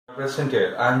Present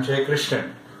here. I am Jay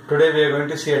Krishnan. Today we are going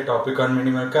to see a topic on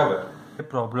minimal cover. A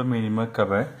problem minimal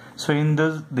cover. So in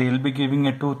this they will be giving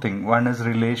a two thing. One is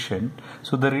relation.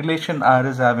 So the relation R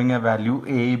is having a value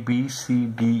A, B, C,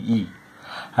 D, E.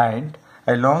 And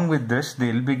along with this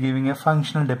they will be giving a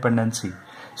functional dependency.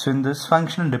 So in this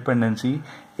functional dependency,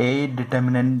 A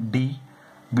determinant D,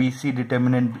 B C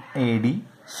determinant AD,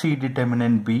 C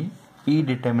determinant B, E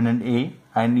determinant A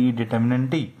and E determinant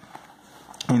D.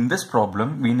 In this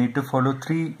problem, we need to follow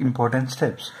three important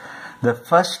steps. The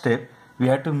first step, we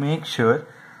have to make sure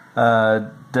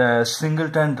the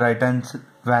singleton right hand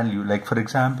value, like for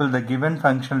example, the given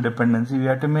functional dependency, we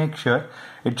have to make sure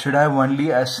it should have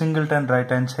only a singleton right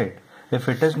hand side. If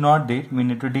it is not there, we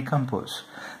need to decompose.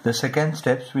 The second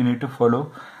steps we need to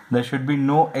follow, there should be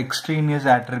no extraneous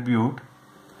attribute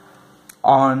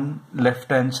on left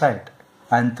hand side.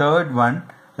 And third one,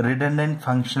 redundant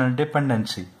functional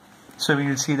dependency. So we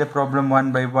will see the problem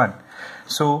one by one.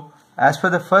 So as per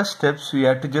the first steps, we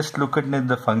have to just look at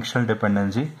the functional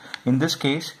dependency. In this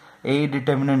case, A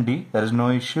determinant D, there is no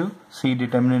issue. C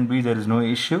determinant B, there is no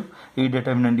issue. E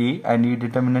determinant E and E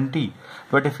determinant D.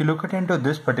 But if you look at into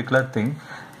this particular thing,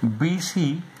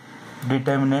 BC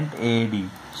determinant AD.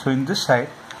 So in this side,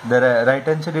 the right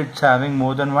hand side it's having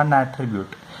more than one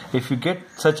attribute. If you get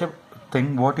such a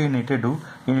thing, what you need to do,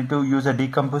 you need to use a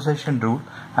decomposition rule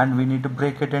and we need to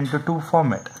break it into two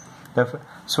format.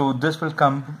 So this will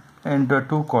come into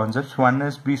two concepts. One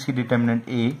is BC determinant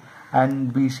A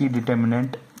and BC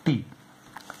determinant T.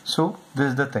 So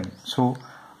this is the thing. So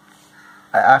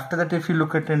after that, if you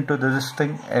look at into this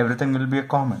thing, everything will be a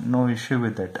common, no issue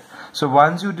with it. So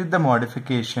once you did the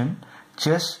modification,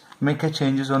 just make a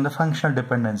changes on the functional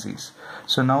dependencies.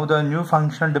 So now the new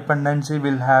functional dependency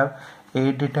will have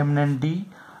A determinant D,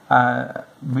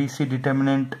 BC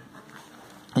determinant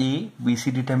A,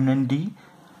 BC determinant D,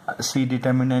 C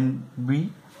determinant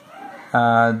B,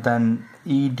 then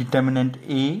E determinant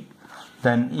A,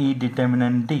 then E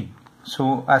determinant D.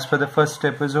 So as per the first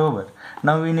step is over.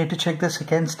 Now we need to check the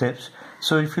second steps.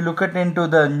 So if you look at into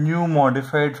the new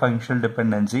modified functional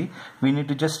dependency, we need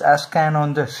to just scan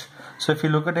on this. So if you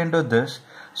look at into this,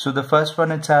 so the first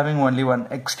one it's having only one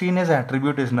extraneous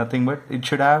attribute is nothing but it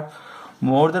should have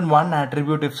more than one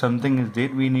attribute. If something is there,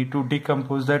 we need to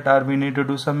decompose that or we need to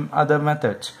do some other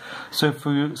methods. So if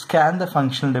you scan the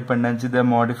functional dependency, the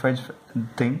modified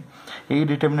thing, A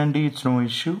determinant D, it's no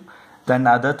issue. Then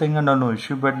other thing and no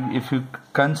issue. But if you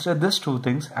consider these two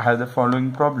things, I have the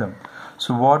following problem.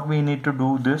 So what we need to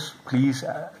do this, please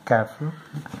careful.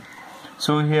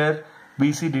 So here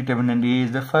BC determinant A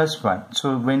is the first one.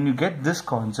 So when you get this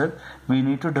concept, we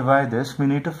need to divide this. We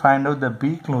need to find out the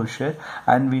B closure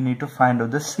and we need to find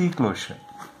out the C closure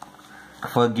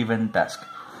for a given task.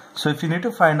 So if you need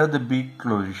to find out the B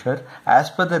closure, as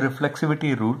per the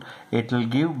reflexivity rule, it will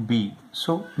give B.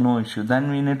 So no issue. Then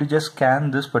we need to just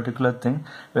scan this particular thing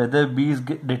whether B is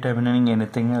determining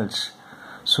anything else.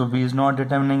 So B is not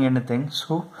determining anything.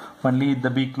 So only the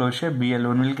B closure B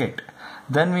alone will get.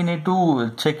 Then we need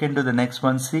to check into the next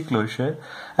one, C closure.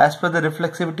 As per the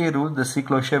reflexivity rule, the C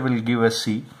closure will give us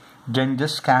C. Then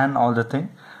just scan all the thing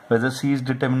whether C is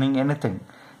determining anything.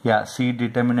 Yeah, C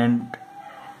determinant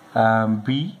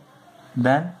B,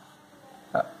 then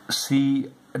C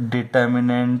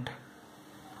determinant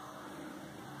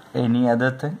any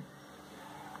other thing.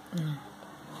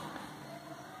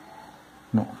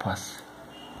 No, pass.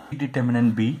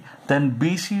 Determinant B, then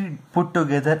BC put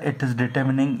together it is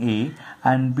determining A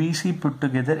and BC put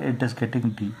together it is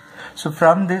getting D. So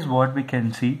from this what we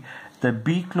can see, the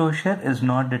B closure is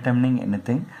not determining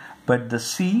anything, but the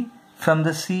C, from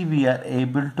the C we are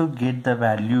able to get the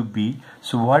value B.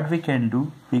 So what we can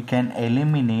do, we can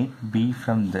eliminate B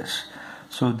from this.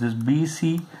 So this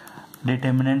BC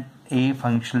determinant A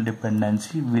functional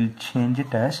dependency will change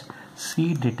it as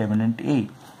C determinant A.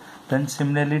 Then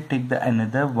similarly take the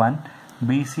another one,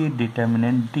 BC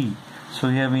determinant D. So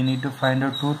here we need to find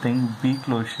out two things, B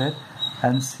closure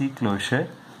and C closure.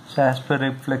 So as per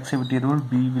reflexivity rule,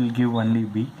 B will give only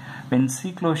B. When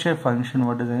C closure function,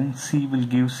 what is it? C will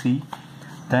give C.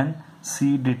 Then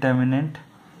C determinant,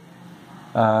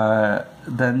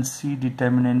 then C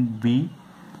determinant B,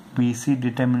 BC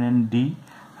determinant D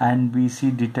and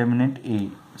BC determinant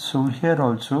A. So here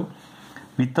also,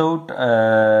 without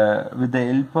with the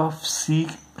help of C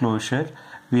closure,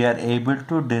 we are able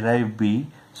to derive B.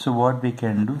 So what we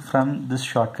can do from this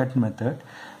shortcut method,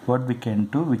 what we can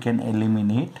do, we can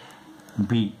eliminate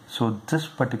B. So this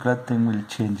particular thing will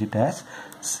change it as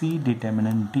C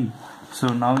determinant D. So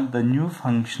now the new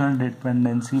functional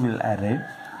dependency will arrive.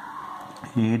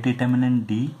 A determinant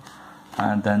D,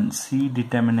 then C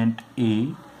determinant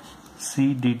A,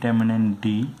 C determinant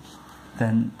D,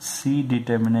 then C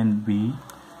determinant B,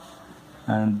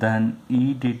 and then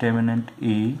E determinant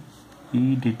A,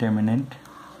 E determinant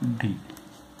D.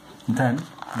 Then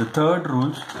the third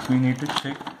rule, we need to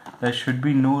check there should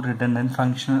be no redundant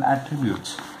functional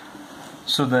attributes.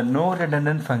 So the no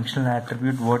redundant functional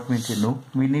attribute, what we need to know?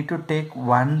 We need to take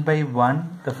one by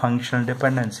one the functional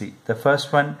dependency. The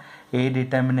first one, A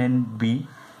determinant B,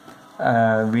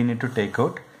 we need to take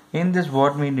out. In this,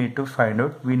 what we need to find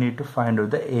out? We need to find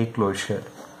out the A closure.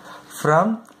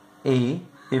 From A,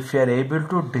 if we are able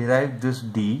to derive this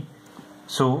D,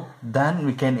 so then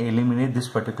we can eliminate this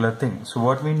particular thing. So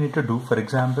what we need to do, for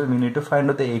example, we need to find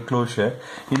out the A closure.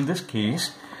 In this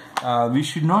case, we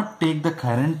should not take the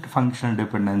current functional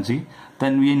dependency.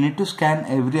 Then we need to scan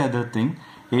every other thing.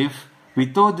 If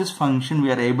without this function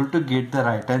we are able to get the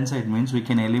right hand side, means we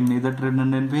can eliminate that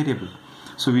redundant variable.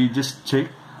 So we just check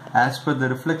as per the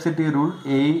reflexivity rule,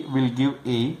 A will give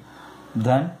A.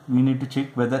 Then we need to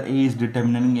check whether A is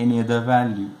determining any other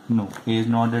value. No, A is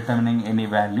not determining any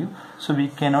value, so we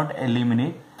cannot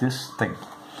eliminate this thing.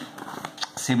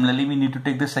 Similarly, we need to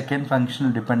take the second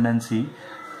functional dependency,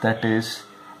 that is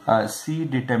C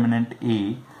determinant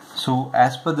A. So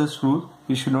as per this rule,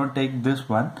 we should not take this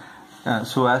one.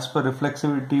 So as per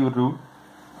reflexivity rule,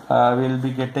 we will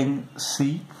be getting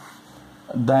C.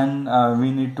 Then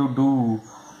we need to do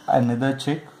another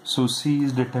check. So C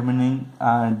is determining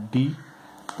D.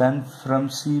 Then from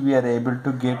C we are able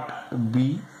to get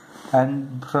B,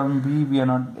 and from B we are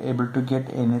not able to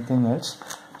get anything else.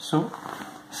 So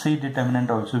C determinant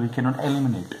also we cannot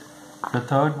eliminate. The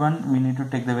third one, we need to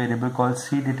take the variable called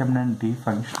C determinant D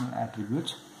functional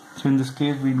attributes. So in this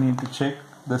case we need to check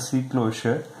the C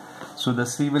closure. So the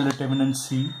C will determinant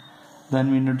C.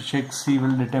 Then we need to check C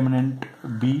will determinant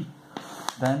B.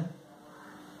 Then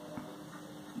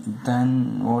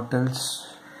what else?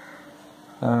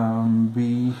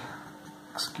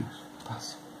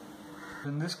 Pass.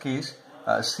 In this case,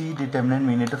 C determinant,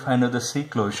 we need to find out the C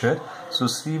closure. So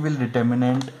C will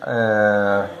determinant,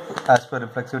 as per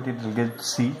reflexivity it will get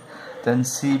C. Then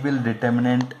C will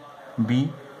determinant B,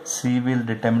 C will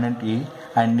determinant A,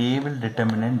 and A will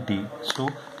determinant D. So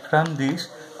from this,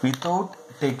 without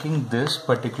taking this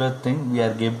particular thing, we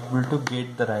are able to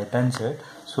get the right hand side.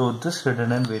 So this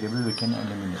redundant variable we can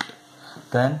eliminate.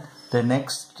 Then the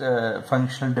next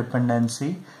functional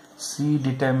dependency, C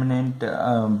determinant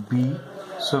B.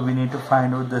 So we need to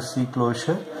find out the C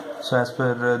closure. So as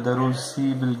per the rule,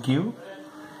 C will give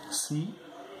C,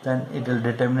 then it will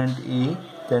determinant A,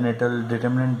 then it will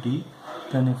determinant D.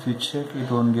 Then if you check, it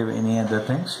won't give any other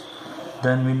things.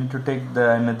 Then we need to take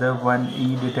the another one,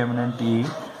 E determinant A.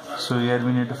 So here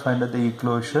we need to find out the E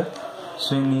closure.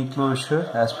 So in E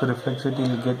closure, as per reflexivity,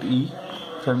 you will get E.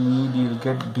 From E, you will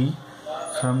get D.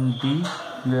 From D,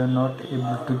 we are not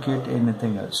able to get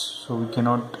anything else. So we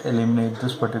cannot eliminate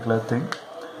this particular thing.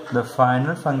 The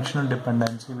final functional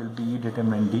dependency will be E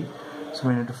determinant D. So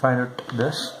we need to find out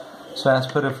this. So as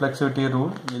per reflexivity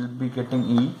rule, we will be getting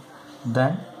E.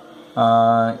 Then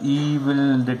E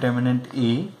will determinant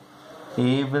A.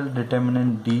 A will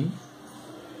determinant D.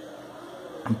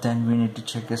 Then we need to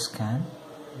check a scan.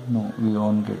 No, we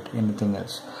won't get anything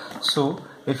else. So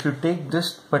if you take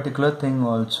this particular thing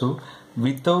also,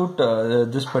 without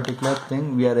this particular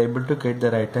thing, we are able to get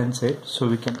the right hand side, so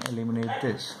we can eliminate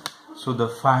this. So the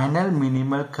final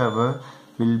minimal cover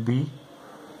will be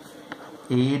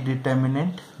A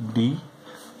determinant D,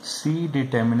 C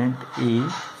determinant A,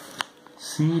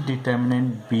 C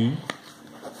determinant B,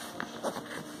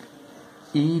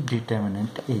 E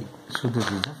determinant A. So this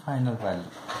is the final value.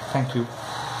 Thank you.